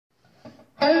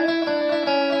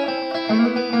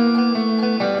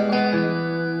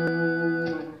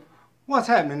What's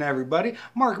happening, everybody?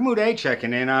 Mark Moody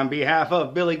checking in on behalf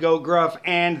of Billygoat Gruff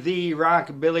and the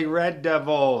Rockabilly Red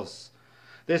Devils.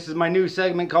 This is my new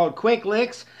segment called Quick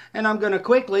Licks, and I'm going to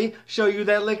quickly show you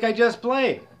that lick I just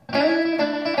played.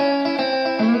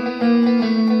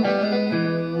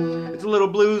 It's a little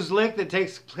blues lick that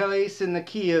takes place in the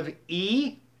key of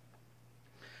E.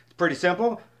 It's pretty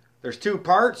simple. There's two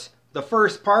parts. The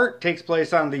first part takes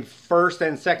place on the first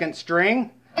and second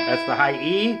string. That's the high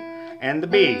E and the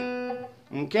B.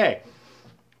 Okay.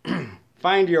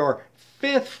 Find your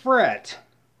 5th fret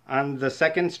on the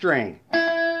second string.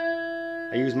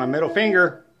 I use my middle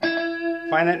finger.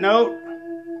 Find that note.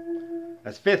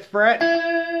 That's 5th fret,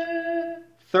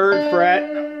 3rd fret,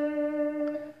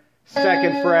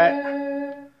 2nd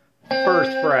fret,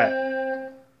 1st fret.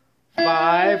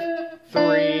 5, 3,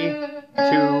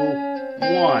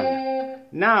 2, 1.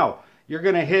 Now, you're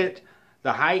going to hit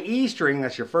the high E string,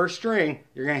 that's your first string,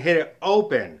 you're going to hit it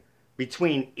open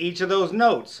between each of those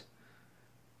notes,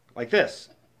 like this.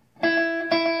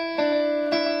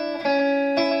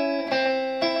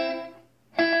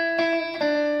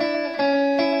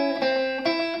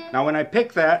 Now when I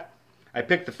pick that, I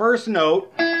pick the first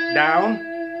note down,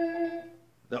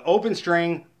 the open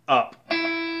string up,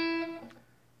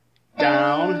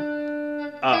 down,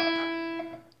 up,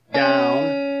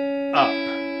 down, up,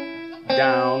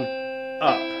 down,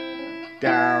 up,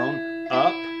 down,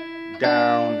 up,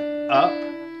 down, up,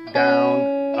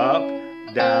 down, up,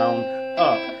 down,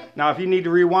 up. Now if you need to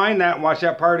rewind that and watch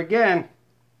that part again,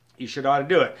 you should ought to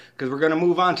do it, because we're going to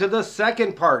move on to the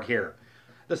second part here.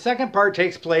 The second part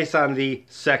takes place on the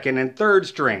 2nd and 3rd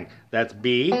string. That's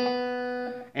B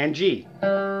and G.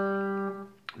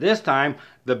 This time,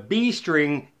 the B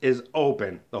string is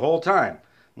open the whole time.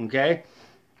 Okay?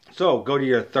 So, go to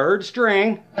your 3rd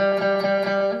string.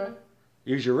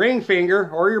 Use your ring finger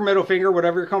or your middle finger,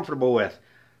 whatever you're comfortable with.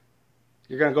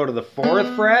 You're going to go to the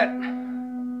 4th fret,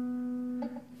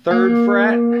 3rd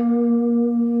fret,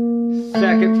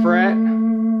 2nd fret,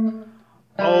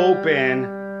 open,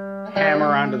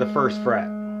 hammer onto the 1st fret.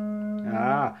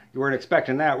 Ah, you weren't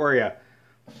expecting that, were you?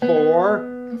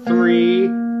 4, 3,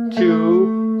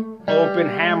 2, open,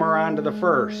 hammer onto the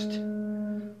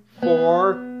 1st.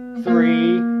 4,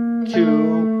 3,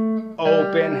 2,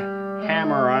 open,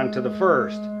 hammer onto the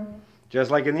 1st. Just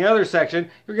like in the other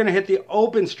section, you're going to hit the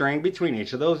open string between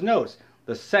each of those notes.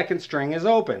 The 2nd string is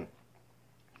open.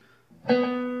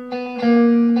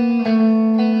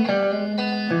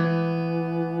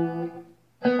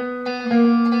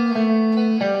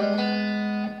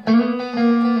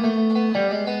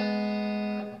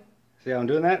 See how I'm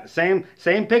doing that? Same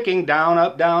picking, down,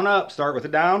 up. Start with a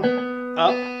down,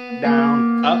 up,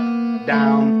 down, up,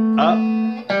 down, up,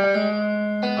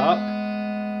 up.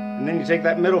 And then you take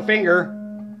that middle finger,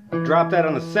 drop that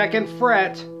on the 2nd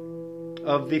fret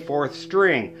of the 4th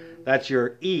string. That's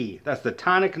your E. That's the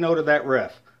tonic note of that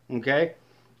riff. Okay?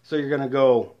 So you're going to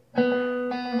go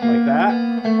like that.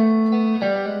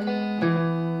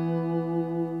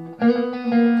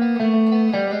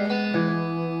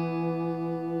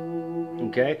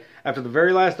 Okay? After the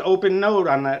very last open note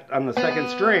on the 2nd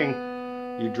string,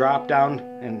 you drop down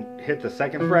and hit the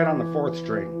 2nd fret on the 4th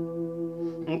string.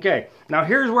 Okay, now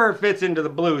here's where it fits into the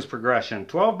blues progression.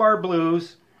 12-bar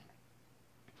blues.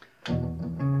 I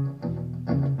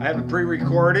have it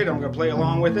pre-recorded. I'm going to play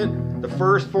along with it. The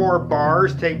first 4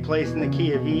 bars take place in the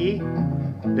key of E.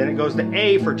 Then it goes to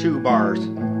A for 2 bars.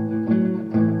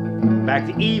 Back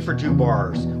to E for 2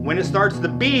 bars. When it starts the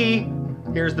B,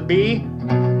 here's the B.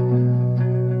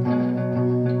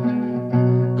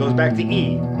 Goes back to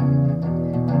E.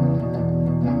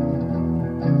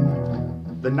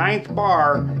 The 9th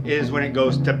bar is when it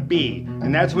goes to B,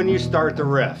 and that's when you start the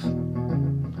riff.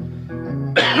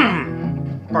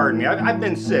 Pardon me, I've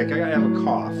been sick, I have a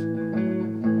cough.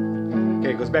 Okay,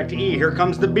 it goes back to E, here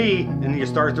comes the B, and you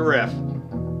start the riff.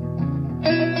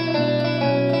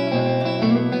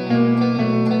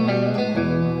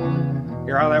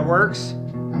 Hear how that works?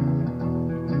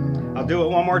 I'll do it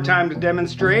one more time to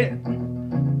demonstrate,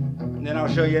 and then I'll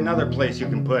show you another place you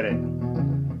can put it.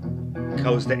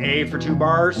 Goes to A for 2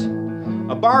 bars.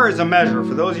 A bar is a measure.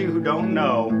 For those of you who don't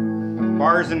know,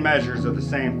 bars and measures are the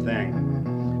same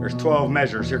thing. There's 12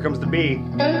 measures. Here comes the B.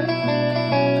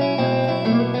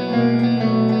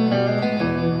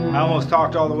 I almost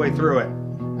talked all the way through it.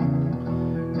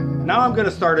 Now I'm going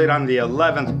to start it on the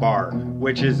 11th bar,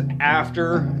 which is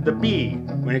after the B,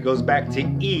 when it goes back to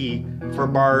E for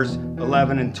bars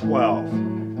 11 and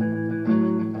 12.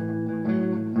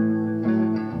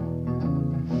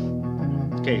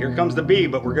 Okay, here comes the B,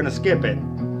 but we're going to skip it.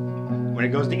 When it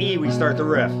goes to E, we start the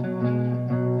riff.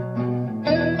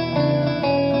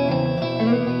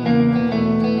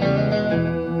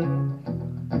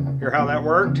 Remember how that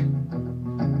worked?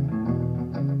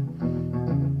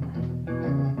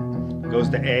 Goes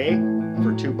to A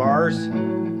for 2 bars,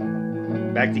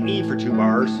 back to E for 2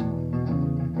 bars.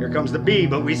 Here comes the B,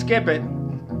 but we skip it.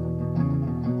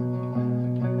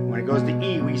 When it goes to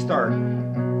E, we start.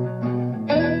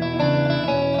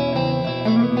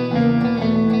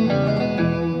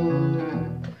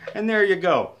 And there you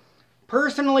go.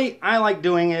 Personally, I like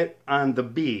doing it on the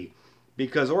B,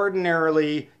 because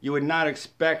ordinarily you would not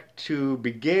expect to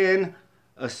begin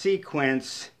a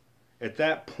sequence at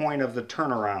that point of the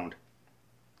turnaround.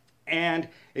 And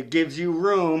it gives you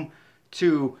room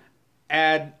to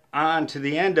add on to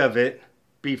the end of it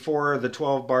before the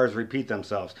 12 bars repeat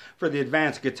themselves. For the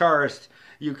advanced guitarist,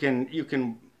 you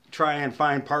can try and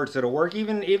find parts that'll work.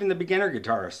 Even the beginner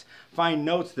guitarists find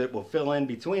notes that will fill in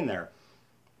between there.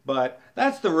 But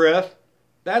that's the riff.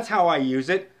 That's how I use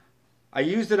it. I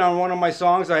used it on one of my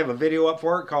songs. I have a video up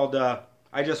for it called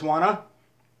I Just Wanna.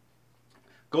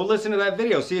 Go listen to that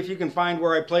video. See if you can find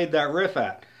where I played that riff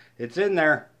at. It's in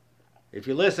there. If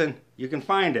you listen, you can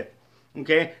find it.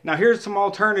 Okay, now here's some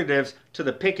alternatives to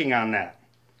the picking on that.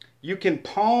 You can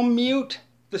palm mute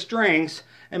the strings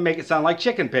and make it sound like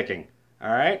chicken picking. All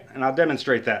right, and I'll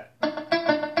demonstrate that.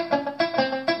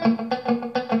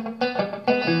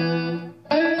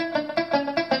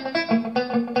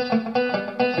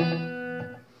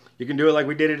 You can do it like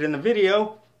we did it in the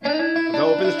video.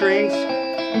 So open the strings.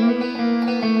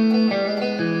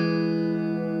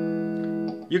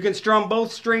 You can strum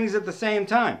both strings at the same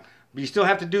time, but you still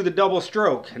have to do the double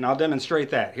stroke, and I'll demonstrate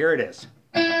that. Here it is.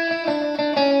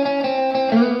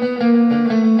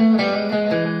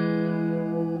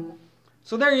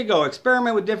 So there you go.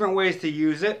 Experiment with different ways to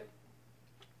use it.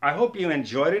 I hope you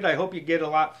enjoyed it. I hope you get a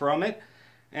lot from it.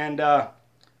 And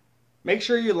make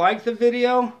sure you like the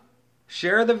video,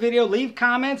 share the video, leave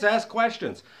comments, ask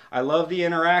questions. I love the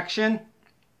interaction.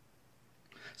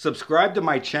 Subscribe to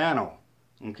my channel,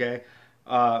 okay?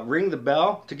 Ring the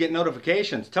bell to get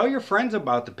notifications. Tell your friends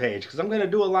about the page, because I'm going to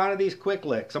do a lot of these quick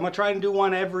licks. I'm going to try and do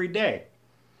one every day.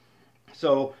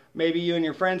 So maybe you and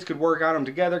your friends could work on them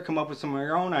together, come up with some of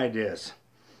your own ideas.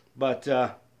 But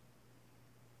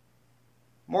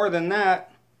more than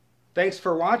that, thanks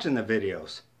for watching the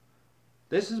videos.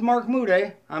 This is Mark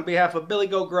Mude on behalf of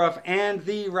Billygoat Gruff and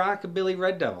the Rockabilly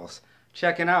Red Devils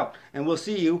checking out, and we'll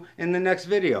see you in the next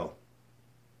video.